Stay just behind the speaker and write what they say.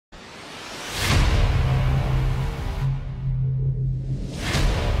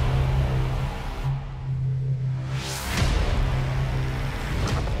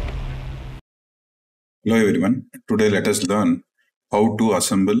Hello everyone. Today let us learn how to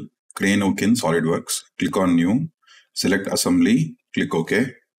assemble crane hook in Solidworks. Click on New, select Assembly, click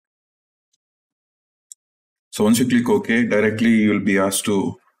OK. So once you click OK, directly you will be asked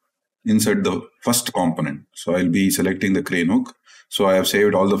to insert the first component. So I'll be selecting the crane hook. So I have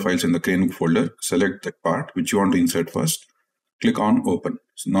saved all the files in the crane hook folder. Select that part which you want to insert first. Click on Open.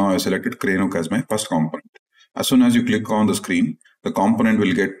 So now I selected crane hook as my first component. As soon as you click on the screen, the component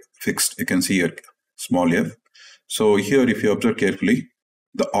will get fixed. You can see here small f. So here, if you observe carefully,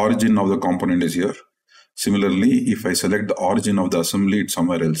 the origin of the component is here. Similarly, if I select the origin of the assembly, it's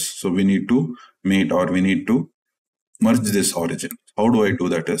somewhere else. So we need to mate or we need to merge this origin. How do I do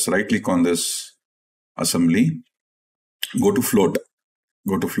that? Is right click on this assembly, go to float,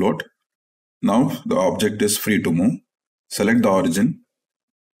 go to float. Now the object is free to move. Select the origin,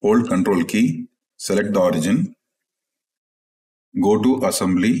 hold Control key, select the origin, go to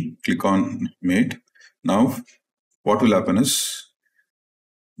assembly, click on mate. Now what will happen is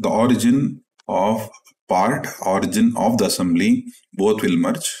the origin of the assembly, both will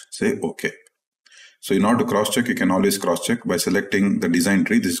merge. Say OK. So in order to cross check, you can always cross check by selecting the design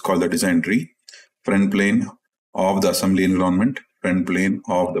tree. This is called the design tree. Front plane of the assembly environment, front plane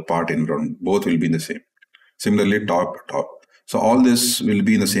of the part environment, both will be the same. Similarly, top. So all this will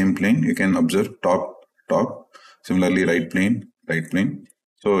be in the same plane. You can observe top. Similarly, right plane.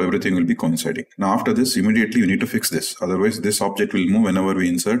 So everything will be coinciding. Now after this, immediately you need to fix this. Otherwise, this object will move whenever we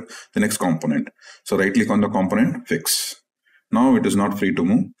insert the next component. So right click on the component, fix. Now it is not free to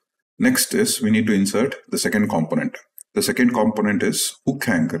move. Next is we need to insert the second component. The second component is hook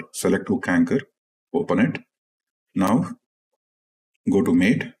anchor. Select hook anchor, open it. Now go to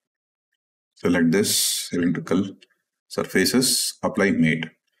mate. Select this cylindrical surfaces, apply mate.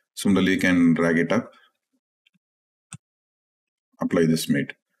 Similarly, you can drag it up. Apply this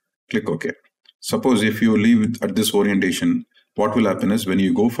mate. Click OK. Suppose if you leave at this orientation, what will happen is when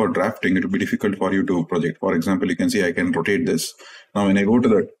you go for drafting, it will be difficult for you to project. For example, you can see I can rotate this. Now when I go to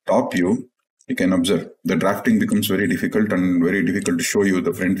the top view, you can observe the drafting becomes very difficult and very difficult to show you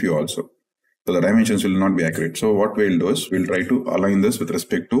the front view also. So the dimensions will not be accurate. So what we'll do is we'll try to align this with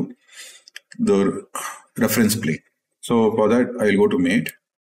respect to the reference plane. So for that, I'll go to mate.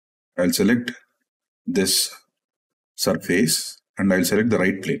 I'll select this surface and I'll select the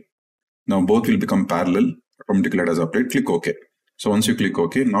right plane. Now both will become parallel. Automatically it has applied. Click OK. So once you click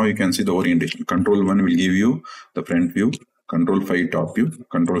OK, now you can see the orientation. Control 1 will give you the front view. Control 5 top view.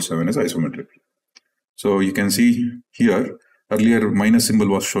 Control 7 is isometric. So you can see here, earlier minus symbol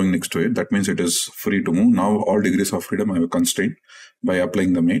was showing next to it. That means it is free to move. Now all degrees of freedom I have constrained by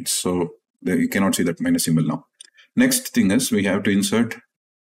applying the mates. So you cannot see that minus symbol now. Next thing is we have to insert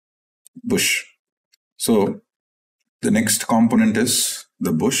bush. So the next component is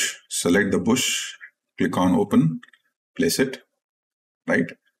the bush. Select the bush, click on open, place it, right?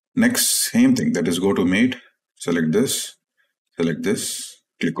 Next, same thing, that is go to mate, select this,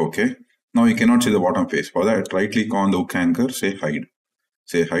 click OK. Now you cannot see the bottom face. For that, right click on the hook anchor, say hide,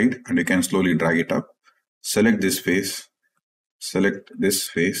 and you can slowly drag it up. Select this face,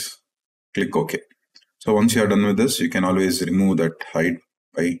 click OK. So once you are done with this, you can always remove that hide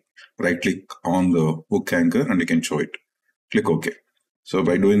by right click on the hook anchor and you can show it. Click OK. So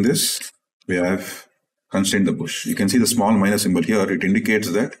by doing this, we have constrained the bush. You can see the small minus symbol here. It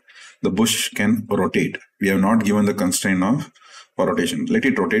indicates that the bush can rotate. We have not given the constraint of for rotation. Let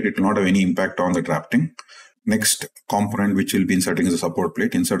it rotate. It will not have any impact on the drafting. Next component which will be inserting is a support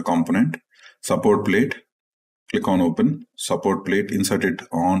plate. Insert component, support plate. Click on open. Support plate. Insert it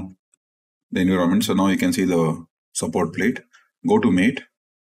on the environment. So now you can see the support plate. Go to mate.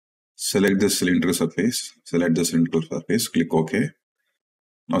 Select this cylindrical surface. Click OK.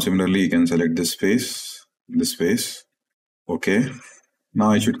 Now similarly, you can select this face. OK. Now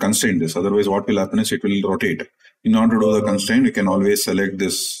I should constrain this. Otherwise, what will happen is it will rotate. In order to do the constraint, you can always select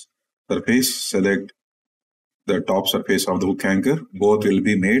this surface, select the top surface of the hook anchor. Both will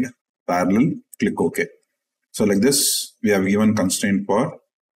be made parallel. Click OK. So like this, we have given constraint for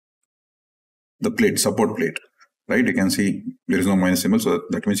the plate, support plate. Right? You can see there is no minus symbol, so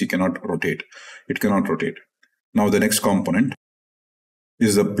that means you cannot rotate. It cannot rotate. Now the next component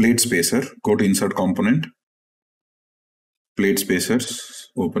is the plate spacer. Go to insert component, plate spacers,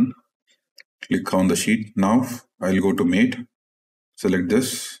 open, click on the sheet. Now I'll go to mate, select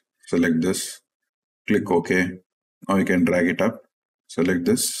this, click OK. Now you can drag it up, select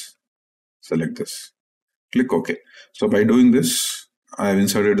this, click OK. So by doing this, I have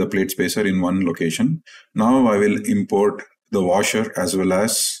inserted the plate spacer in one location. Now I will import the washer as well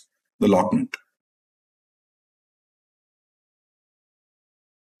as the lock nut.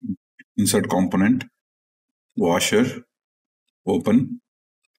 Insert component, washer, open,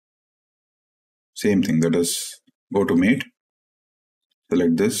 same thing, that is go to mate,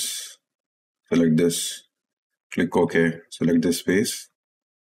 select this, click OK, select this space,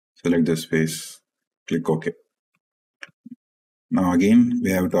 click OK. Now again we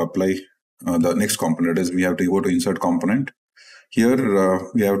have to apply the next component is we have to go to insert component. Here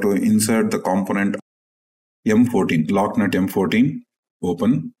we have to insert the component M14, locknut M14,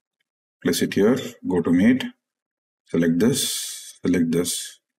 open, place it here, go to mate, select this,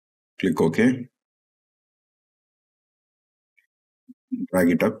 click OK, drag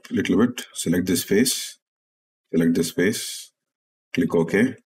it up a little bit, select this face, click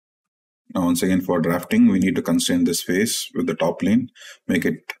OK. Now once again for drafting, we need to constrain this face with the top plane, make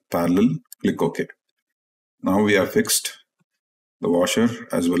it parallel, click OK. Now we have fixed the washer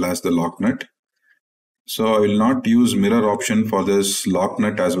as well as the lock nut. So I will not use mirror option for this lock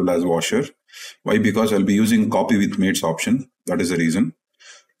nut as well as washer. Why? Because I'll be using copy with mates option. That is the reason.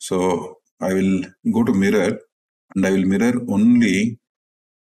 So I will go to mirror and I will mirror only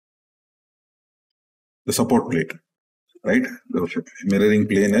the support plate, right? The mirroring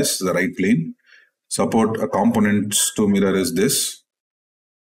plane is the right plane. Support components to mirror is this.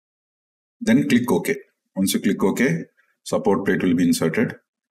 Then click OK. Once you click OK, support plate will be inserted.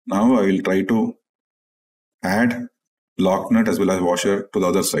 Now I will try to add lock nut as well as washer to the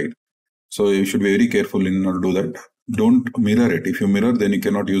other side. So you should be very careful in order to do that. Don't mirror it. If you mirror, then you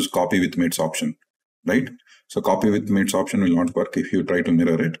cannot use copy with mates option, right? So copy with mates option will not work if you try to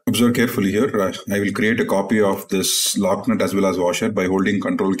mirror it. Observe carefully here. I will create a copy of this lock nut as well as washer by holding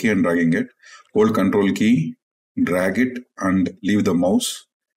control key and dragging it. Hold control key, drag it and leave the mouse.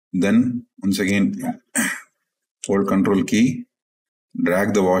 Then once again, hold control key,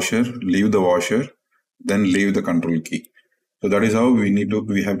 drag the washer, leave the washer, then leave the control key. So that is how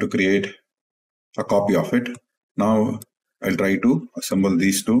we have to create a copy of it. Now I'll try to assemble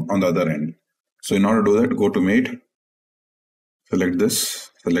these two on the other end. So in order to do that, go to mate, select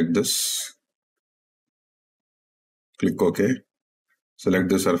this, click OK, select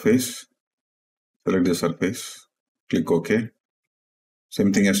the surface, click OK.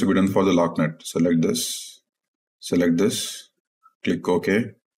 Same thing has to be done for the lock nut. Select this, click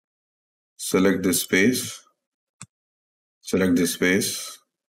OK, select this face,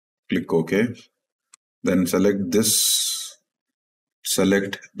 click OK. Then select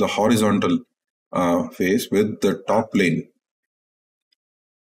the horizontal face with the top plane.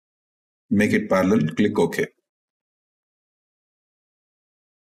 Make it parallel, click OK.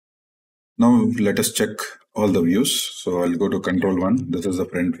 Now let us check all the views. So I'll go to control 1. This is the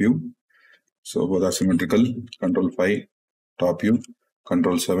front view. So both are symmetrical. Control 5, top view.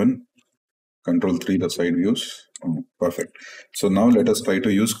 Control 7, control 3, the side views. Perfect. So now let us try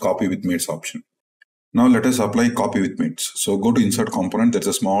to use copy with mates option. Now let us apply copy with mates. So go to insert component. There's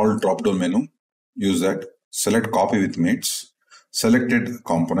a small drop down menu. Use that. Select copy with mates. Selected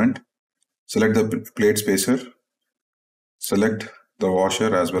component. Select the plate spacer. Select the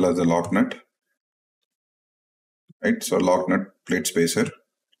washer as well as the lock nut. Right. So lock nut, plate spacer.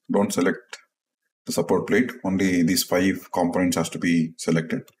 Don't select the support plate. Only these 5 components has to be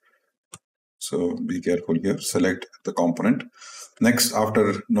selected. So be careful here. Select the component. Next,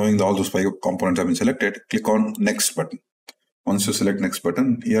 after knowing all those 5 components have been selected, click on next button. Once you select next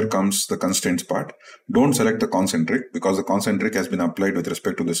button, here comes the constraints part. Don't select the concentric because the concentric has been applied with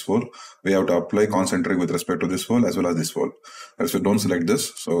respect to this hole. We have to apply concentric with respect to this hole as well as this hole. So don't select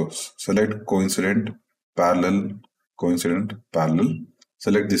this. So select coincident, parallel,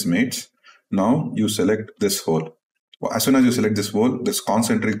 select this mates. Now you select this hole. As soon as you select this hole, this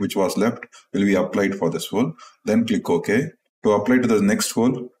concentric which was left will be applied for this hole. Then click OK. To apply to the next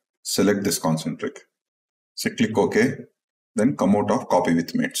hole, select this concentric. So click OK. Then come out of copy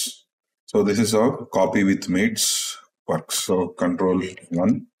with mates. So this is how copy with mates works. So control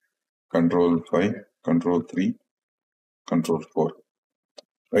 1, control 5, control 3, control 4.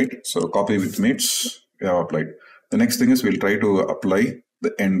 Right? So copy with mates we have applied. The next thing is we'll try to apply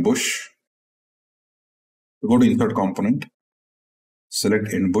the end bush. Go to insert component,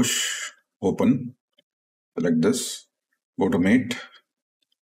 select end bush, open, select this, go to mate,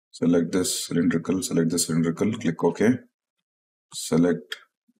 select this cylindrical, click OK, select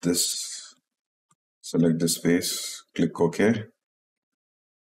this face, click OK.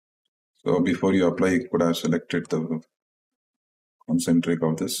 So before you apply, you could have selected the concentric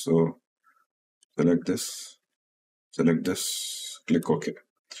of this. So select this, click OK.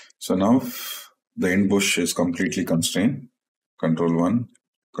 So now the end bush is completely constrained. Control 1,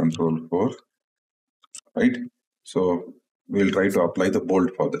 control 4, right? So we'll try to apply the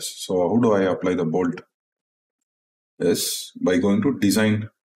bolt for this. So how do I apply the bolt? is by going to design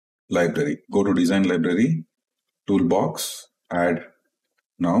library. Go to design library, toolbox, add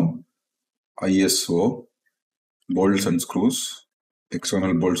now ISO bolts and screws,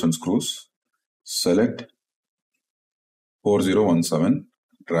 external bolts and screws, select 4017,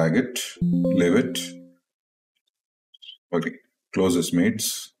 drag it, leave it, okay, close this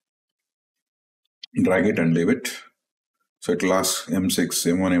mates, drag it and leave it. So it will ask M6,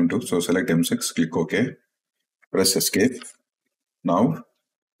 M1, M2, so select M6, click OK, press escape. Now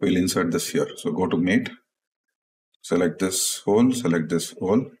we'll insert this here. So go to mate, select this hole,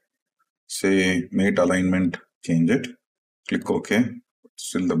 say mate alignment, change it, click OK.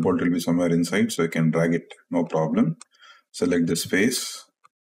 Still the bolt will be somewhere inside, so you can drag it, no problem. Select this face,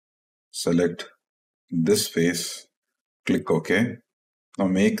 select this face, click OK. Now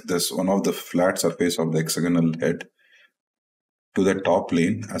make this one of the flat surface of the hexagonal head to the top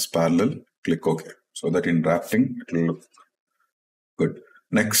plane as parallel, click OK. So that in drafting it will look good.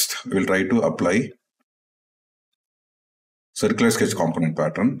 Next, we'll try to apply circular sketch component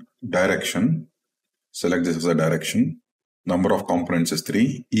pattern, direction, select this as a direction, number of components is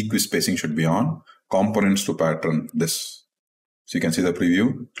 3, equispacing should be on, components to pattern this. So you can see the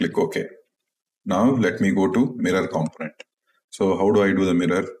preview, click OK. Now let me go to mirror component. So how do I do the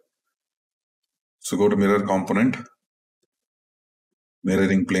mirror? So go to mirror component,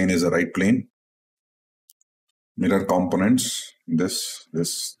 mirroring plane is the right plane, mirror components, this.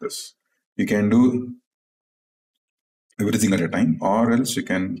 You can do everything at a time, or else you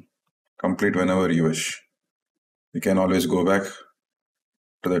can complete whenever you wish. You can always go back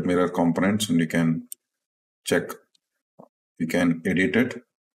to that mirror components and you can check. You can edit it.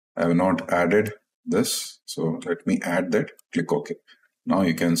 I have not added this, so let me add that, click OK. Now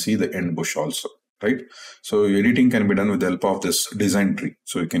you can see the end bush also, right? So editing can be done with the help of this design tree.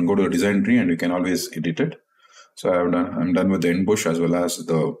 So you can go to a design tree and you can always edit it. So I'm done with the end bush as well as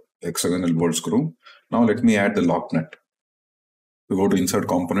the hexagonal bolt screw. Now let me add the lock nut. We go to insert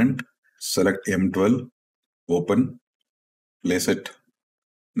component, select M12, open, place it.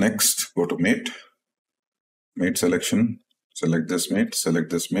 Next, go to mate selection, select this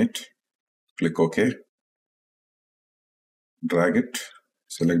mate, click OK, drag it,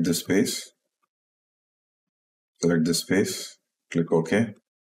 select this face, click OK.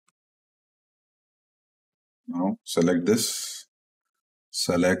 Now select this,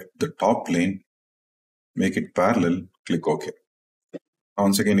 select the top plane, make it parallel, click OK.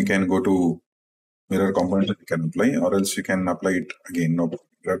 Once again, you can go to mirror component, you can apply, or else you can apply it again. No,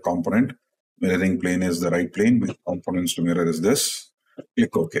 mirror component, mirroring plane is the right plane, with components to mirror is this,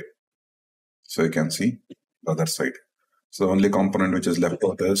 click OK. So you can see the other side. So the only component which is left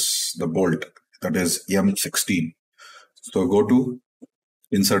out is the bolt, that is M16. So go to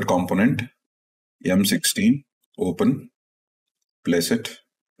insert component, M16, open, place it.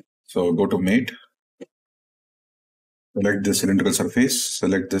 So go to mate, select this cylindrical surface,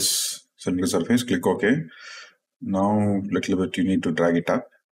 click OK. Now little bit you need to drag it up.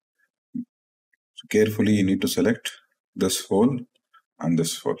 So carefully you need to select this hole and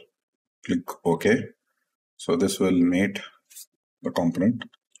this hole. Click OK. So this will mate the component.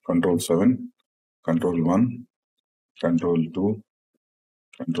 Control 7, Control 1, Control 2,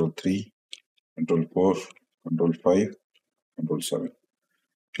 Control 3, Control 4, Control 5, Control 7.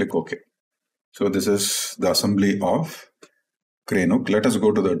 Click OK. So this is the assembly of crane hook. Let us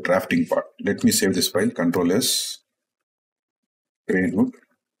go to the drafting part. Let me save this file. Control S, crane hook.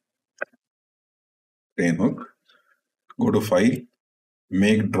 Go to file,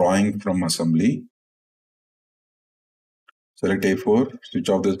 make drawing from assembly. Select A4, switch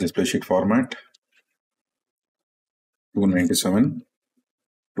off this display sheet format, 297,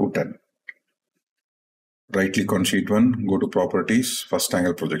 210. Right click on sheet 1, go to properties, first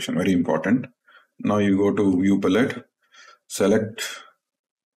angle projection, very important. Now you go to view palette, select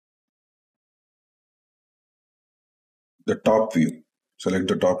the top view. Select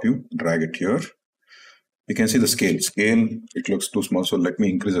the top view, drag it here. You can see the scale. It looks too small, so let me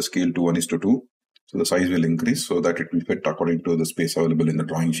increase the scale to 1:2. So the size will increase so that it will fit according to the space available in the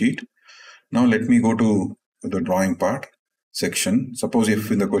drawing sheet. Now let me go to the drawing part section. Suppose if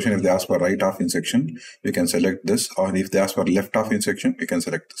in the question, if they ask for right half in section, you can select this, or if they ask for left half in section, you can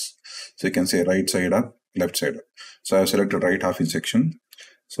select this. So you can say right side up, left side up. So I have selected right half in section.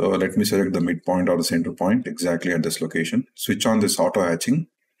 So let me select the midpoint or the center point exactly at this location. Switch on this auto hatching,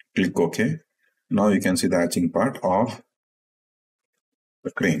 click OK. Now you can see the hatching part of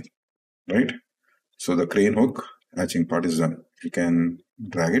the crane, right? So the crane hook hatching part is done. You can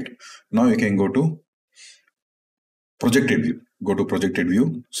drag it. Now you can go to projected view. Go to projected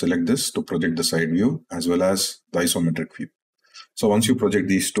view, select this to project the side view as well as the isometric view. So once you project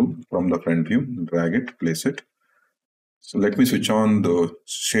these two from the front view, drag it, place it. So let me switch on the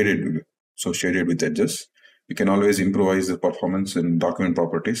shaded view. So shaded with edges. You can always improvise the performance in document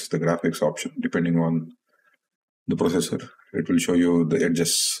properties, the graphics option, depending on the processor. It will show you the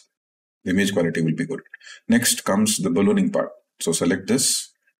edges. The image quality will be good. Next comes the ballooning part. So select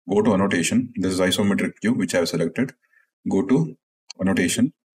this, go to annotation. This is isometric view, which I have selected. Go to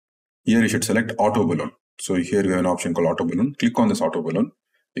annotation. Here you should select auto balloon. So here we have an option called auto balloon. Click on this auto balloon.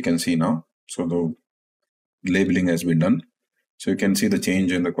 You can see now. So the labeling has been done. So you can see the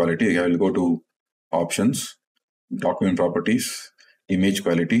change in the quality. I will go to options, document properties, image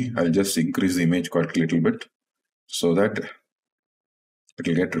quality. I'll just increase the image quality a little bit so that it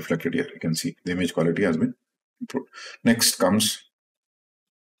will get reflected here. You can see the image quality has been improved. Next comes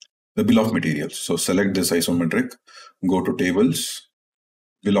the bill of materials. So select this isometric, go to tables,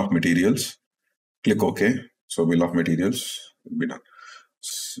 bill of materials, click OK. So bill of materials will be done.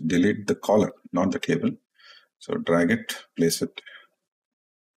 Delete the column, not the table. So drag it, place it,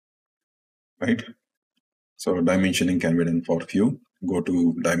 right? So dimensioning can be done for view. Go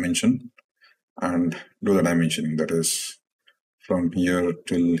to dimension and do the dimensioning. That is from here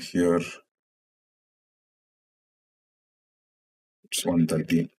till here. It's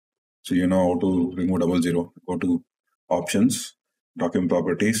 130. So you know how to remove 00. Go to options, document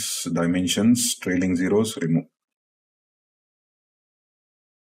properties, dimensions, trailing zeros, remove.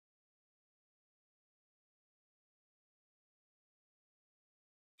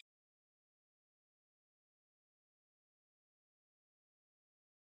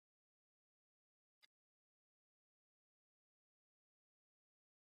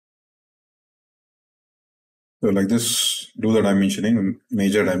 So like this, do the dimensioning,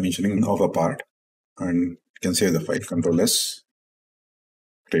 major dimensioning of a part, and you can save the file, Control S,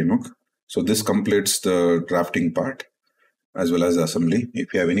 framework. So this completes the drafting part as well as the assembly.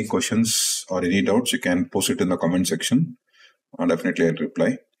 If you have any questions or any doubts, you can post it in the comment section. And definitely I'll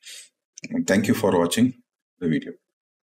reply. And thank you for watching the video.